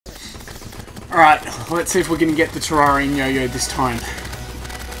Alright, let's see if we're going to get the Terraria yo-yo this time.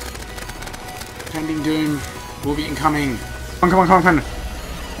 Pending doom will be incoming. Come on, come on, come on.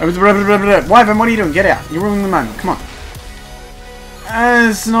 Wyvern, what are you doing? Get out. You're ruining the moment. Come on.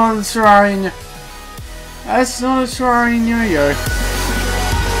 It's not a Terraria. That's not a Terraria yo-yo.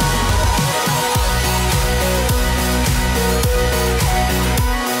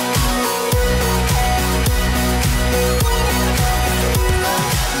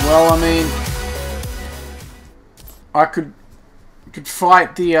 Well, I mean, I could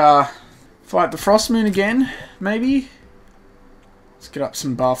fight the Frost Moon again, maybe. Let's get up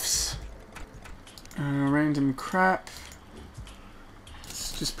some buffs. Random crap.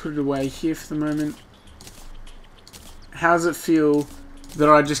 Let's just put it away here for the moment. How does it feel that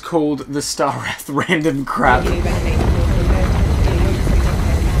I just called the Star Wrath random crap?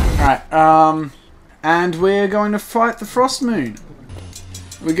 Alright, and we're going to fight the Frost Moon.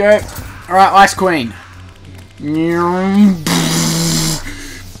 Here we go. Alright, Ice Queen.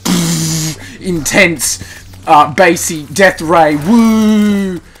 Intense, bassy death ray.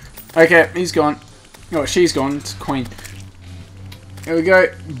 Woo! Okay, he's gone. Oh, she's gone. It's Queen. Here we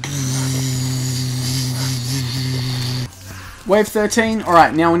go. Wave 13.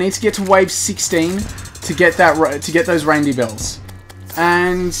 Alright, now we need to get to wave 16 to get that to get those reindeer bells.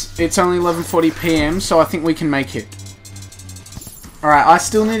 And it's only 11:40 PM, so I think we can make it. Alright, I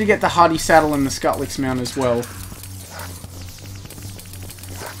still need to get the Hardy Saddle and the Skutlix mount as well.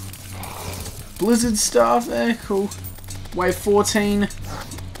 Blizzard Staff there, cool. Wave 14.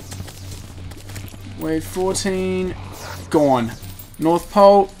 Wave 14. Gone. North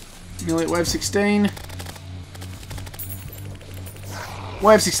Pole. Nearly at wave 16.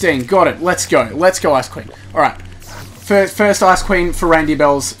 Wave 16, got it. Let's go. Let's go, Ice Queen. Alright. First Ice Queen for Reindeer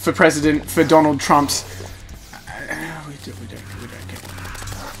Bells, for President, for Donald Trump's.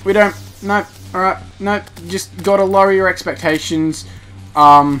 We don't. Nope. Alright. Nope. Just gotta lower your expectations.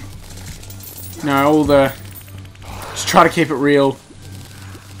 No, all the. Just try to keep it real.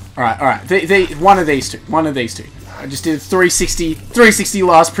 Alright, alright. One of these two. One of these two. I just did 360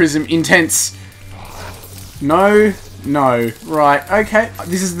 last prism. Intense. No. No. Right. Okay.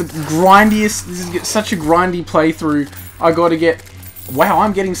 This is the grindiest. This is such a grindy playthrough. I gotta get. Wow,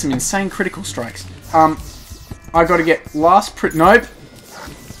 I'm getting some insane critical strikes. I gotta get last Nope.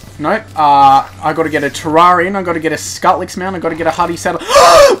 Nope. I gotta get a Terrarian, I gotta get a Skutlix mount, I gotta get a Hardy Saddle.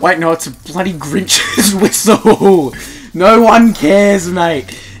 Wait, no, it's a bloody Grinch's whistle. No one cares,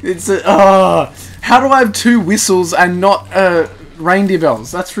 mate. It's a, how do I have two whistles and not, reindeer bells?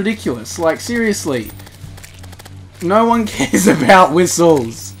 That's ridiculous. Like, seriously. No one cares about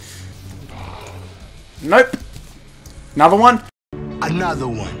whistles. Nope. Another one? Another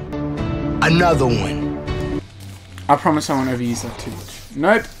one. Another one. I promise I won't overuse that too much.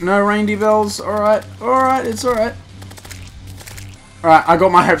 Nope, no reindeer bells. Alright, alright, it's alright. Alright, I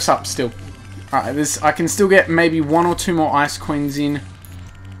got my hopes up still. Alright, I can still get maybe one or two more Ice Queens in.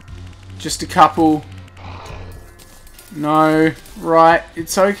 Just a couple. No, right,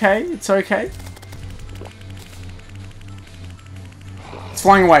 it's okay, it's okay. It's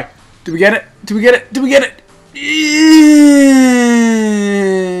flying away. Do we get it? Do we get it? Do we get it?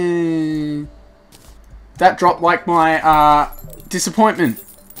 That dropped like my, disappointment.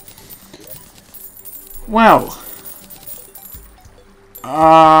 Well.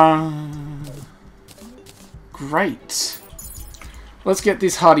 Great. Let's get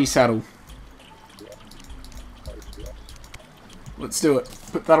this Hardy Saddle. Let's do it.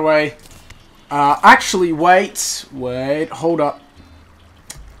 Put that away. Actually, wait. Wait. Hold up.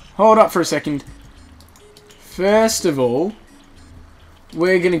 Hold up for a second. First of all,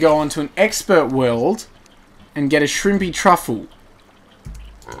 we're going to go on to an expert world and get a shrimpy truffle.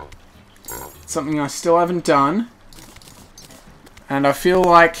 Something I still haven't done. And I feel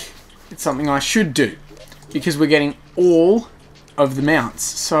like it's something I should do. Because we're getting all of the mounts.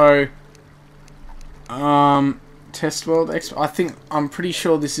 So, test world expert. I'm pretty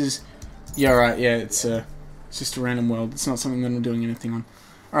sure this is. Yeah, right. Yeah, it's just a random world. It's not something that I'm doing anything on.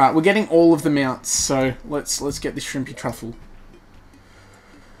 All right, we're getting all of the mounts. So let's get this shrimpy truffle.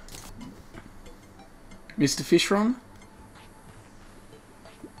 Mr. Fishron.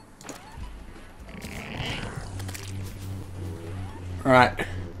 All right.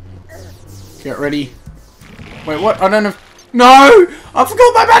 Get ready. Wait, what? I don't know. No! I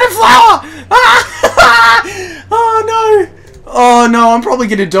forgot my Madden Flower! Oh no! Oh no, I'm probably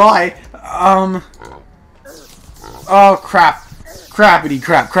gonna die. Oh crap. Crappity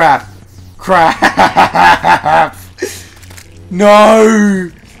crap crap. Crap! No!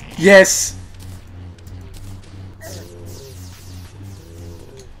 Yes!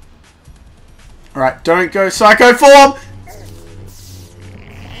 Alright, don't go psycho form!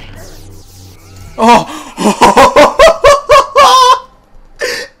 Oh!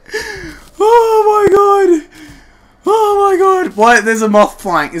 Oh my god! Oh my god! What? There's a moth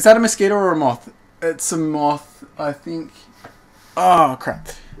flying. Is that a mosquito or a moth? It's a moth, I think. Oh, crap.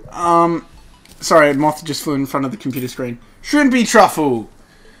 Sorry, a moth just flew in front of the computer screen. Shouldn't be truffle!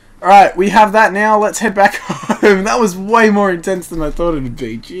 Alright, we have that now. Let's head back home. That was way more intense than I thought it would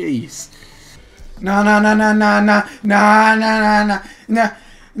be. Jeez. No, no, no, no, no, no, no, no, no, no, no,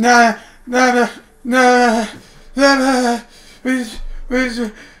 no, no, no,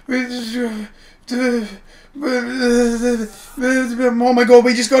 oh my god,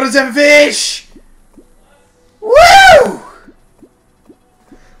 we just got a 7 fish! Woo!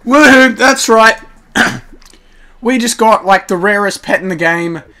 Woohoo, that's right. We just got like the rarest pet in the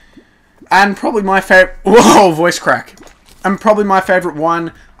game. And probably my favorite... Whoa, voice crack. And probably my favorite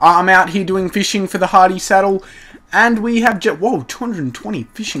one. I'm out here doing fishing for the Hardy saddle. And we have... Whoa, 220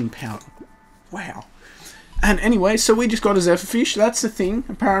 fishing power. Wow. And anyway, so we just got a Zephyr fish. That's the thing,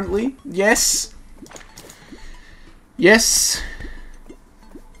 apparently. Yes. Yes.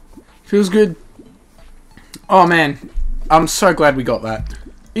 Feels good. Oh, man. I'm so glad we got that.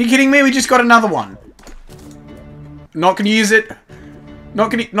 Are you kidding me? We just got another one. Not gonna use it. Not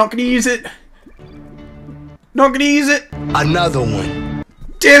gonna use it. Not gonna use it. Another one.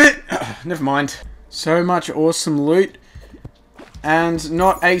 Damn it. Never mind. So much awesome loot. And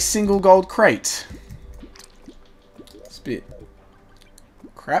not a single gold crate. It's a bit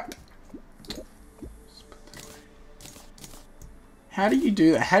crap. How do you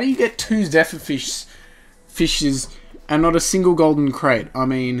do that? How do you get 2 Zephyr fishes and not a single golden crate? I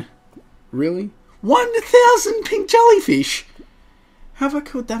mean, really? 1,000 pink jellyfish? How have I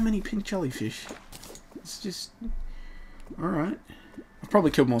killed that many pink jellyfish? It's just... Alright. I've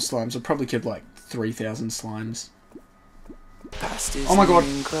probably killed more slimes. I've probably killed like 3,000 slimes. Oh my god.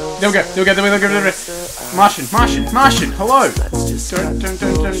 There we go. There we go. There we go. There we go. Martian. Martian. Martian. Hello.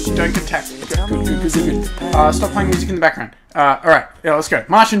 Don't get attacked. Good. Stop playing music in the background. Alright. Yeah, let's go.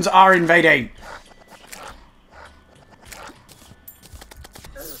 Martians are invading.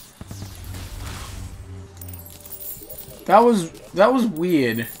 That was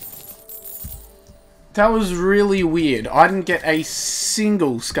weird. That was really weird. I didn't get a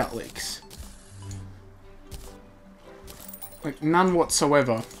single Scutlix. Like, none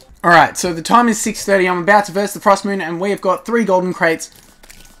whatsoever. Alright, so the time is 6:30. I'm about to verse the Frost Moon, and we have got 3 golden crates.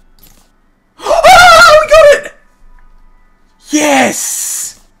 Oh, we got it!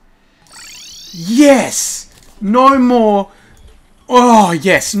 Yes! Yes! No more... Oh,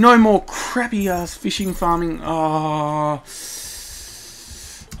 yes. No more crappy-ass fishing farming. Oh.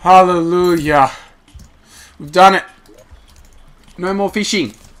 Hallelujah. We've done it. No more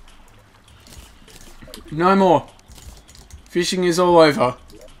fishing. No more. Fishing is all over.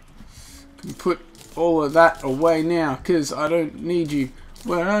 Can put all of that away now, because I don't need you.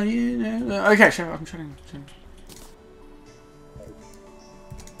 Where are you now? Okay, sure. I'm trying.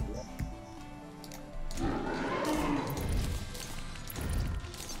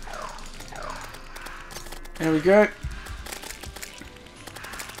 There we go.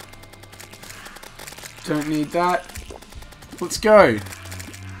 Don't need that. Let's go.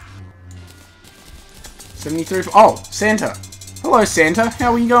 73. Oh, Santa. Hello, Santa.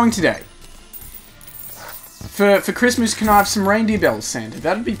 How are you going today? For Christmas, can I have some reindeer bells, Santa?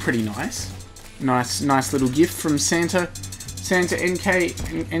 That'd be pretty nice. Nice little gift from Santa. Santa NK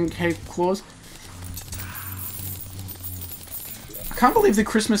Claus. I can't believe the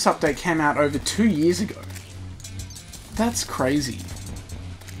Christmas update came out over 2 years ago. That's crazy.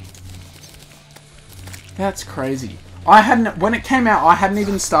 That's crazy. When it came out, I hadn't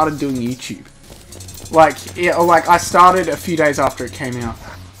even started doing YouTube. Like I started a few days after it came out.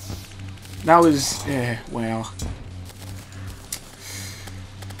 That was, yeah, wow.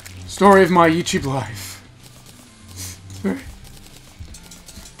 Story of my YouTube life.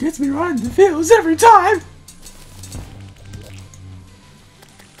 Gets me right in the feels every time.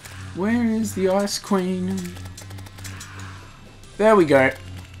 Where is the Ice Queen? There we go.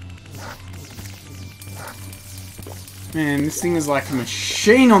 Man, this thing is like a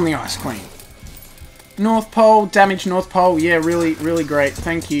machine on the Ice Queen. North Pole, damage North Pole. Yeah, really, really great.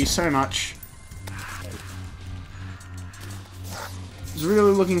 Thank you so much. I was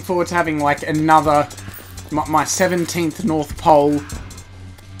really looking forward to having like another, my 17th North Pole.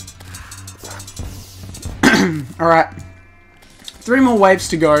 Alright. 3 more waves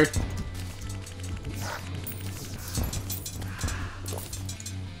to go.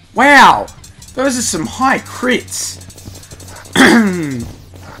 Wow! Those are some high crits.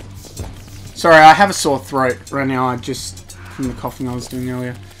 Sorry, I have a sore throat right now. From the coughing I was doing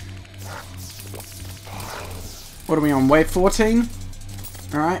earlier. What are we on? Wave 14?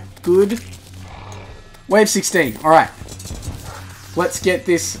 Alright, good. Wave 16. Alright. Let's get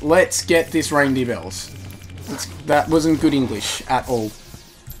this reindeer bells. That wasn't good English at all.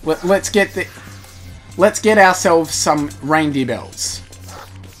 Let's get ourselves some reindeer bells.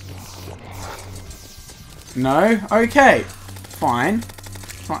 No? Okay. Fine.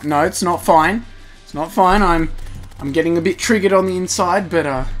 No, it's not fine. It's not fine. I'm getting a bit triggered on the inside, but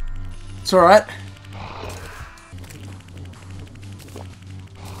it's alright.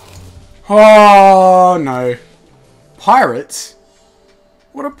 Oh no. Pirates?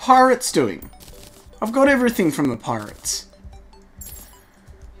 What are pirates doing? I've got everything from the pirates.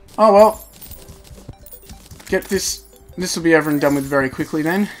 Oh well. Get this. This will be over and done with very quickly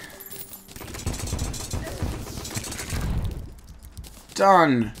then.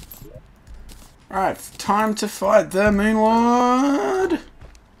 Done. Alright, time to fight the Moon Lord.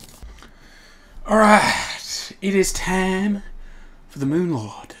 Alright, it is time for the Moon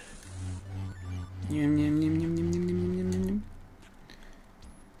Lord. Yum, yum, yum, yum, yum, yum, yum, yum, yum.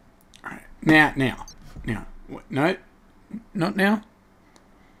 Alright, now. What? No, not now.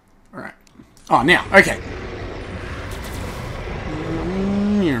 Alright. Oh, now, okay.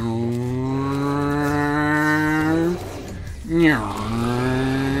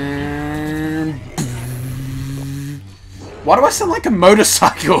 Why do I sound like a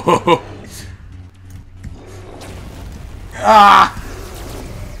motorcycle? Ah!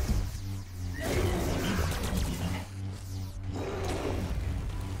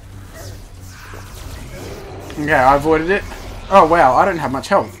 Okay, I avoided it. Oh wow, I don't have much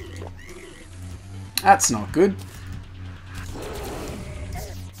health. That's not good.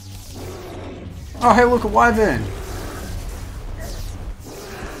 Oh hey, look, a wyvern.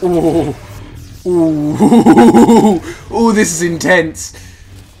 Ooh. Ooh. Ooh, this is intense.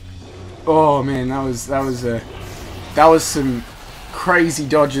 Oh man, that was some crazy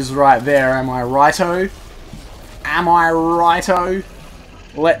dodges right there. Am I righto? Am I righto?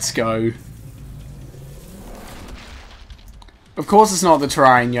 Let's go. Of course it's not the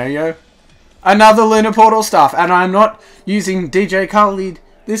Terrarian Yo-Yo. Another Lunar Portal stuff, and I'm not using DJ Khaled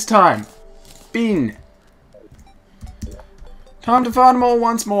this time. Bin. Time to fight them all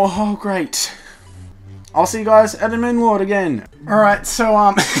once more. Oh, great. I'll see you guys at the Moon Lord again. Alright,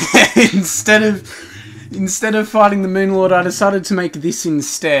 so, instead of fighting the Moon Lord, I decided to make this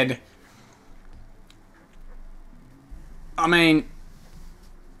instead. I mean,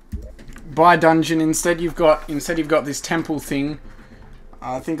 by dungeon, instead you've got this temple thing.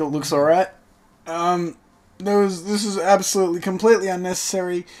 I think it looks alright. This is absolutely, completely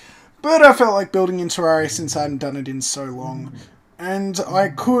unnecessary. But I felt like building in Terraria since I hadn't done it in so long. And I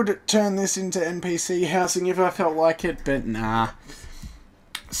could turn this into NPC housing if I felt like it, but nah.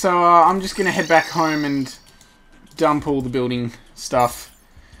 So I'm just going to head back home and dump all the building stuff.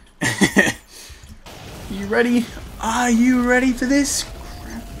 You ready? Are you ready for this?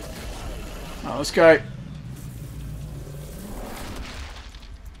 Oh, let's go.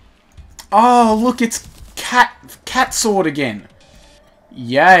 Oh, look, it's cat sword again.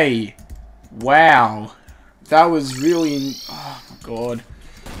 Yay. Wow. That was really... Oh, my God.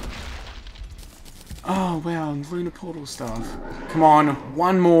 Oh, wow. Lunar Portal stuff. Come on.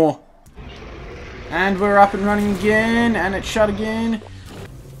 One more. And we're up and running again. And it's shut again.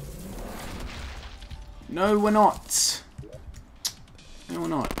 No, we're not. No, we're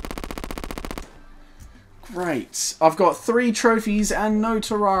not. Great. I've got 3 trophies and no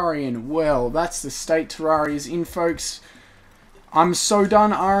Terrarian. Well, that's the state Terraria's in, folks. I'm so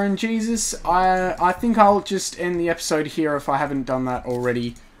done, RNGesus. I think I'll just end the episode here if I haven't done that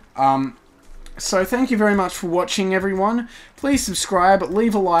already. So thank you very much for watching, everyone. Please subscribe,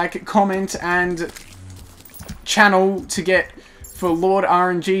 leave a like, comment, and channel to get for Lord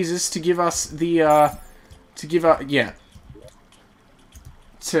RNGesus to give us the to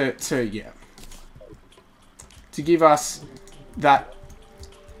give us that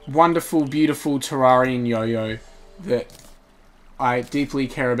wonderful, beautiful Terrarian yo-yo that I deeply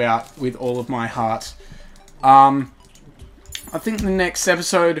care about with all of my heart. I think the next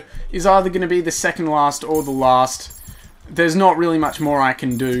episode is either going to be the second last or the last. There's not really much more I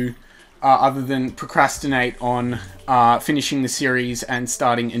can do other than procrastinate on finishing the series and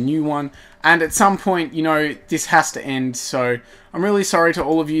starting a new one. And at some point, you know, this has to end, so I'm really sorry to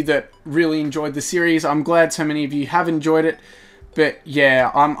all of you that really enjoyed the series. I'm glad so many of you have enjoyed it. But yeah,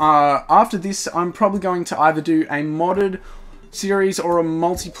 after this, I'm probably going to either do a modded series or a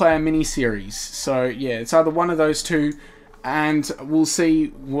multiplayer mini-series. So yeah, it's either one of those two. and we'll see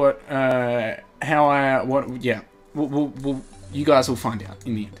what you guys will find out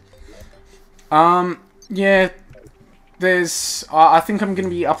in the end. Yeah, there's I think I'm going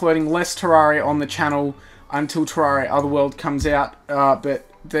to be uploading less Terraria on the channel until Terraria Otherworld comes out, but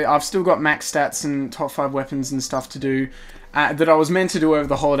I've still got max stats and top 5 weapons and stuff to do that I was meant to do over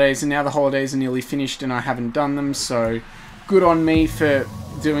the holidays, and now the holidays are nearly finished and I haven't done them, so good on me for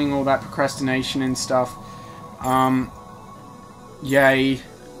doing all that procrastination and stuff. Yay.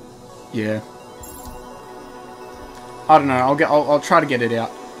 Yeah. I don't know, I'll try to get it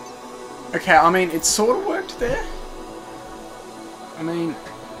out. Okay, I mean, it sort of worked there. I mean,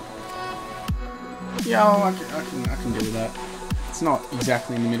 yeah, I can deal with that. It's not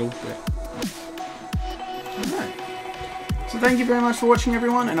exactly in the middle, but I don't know. So thank you very much for watching,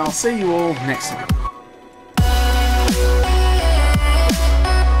 everyone, and I'll see you all next time.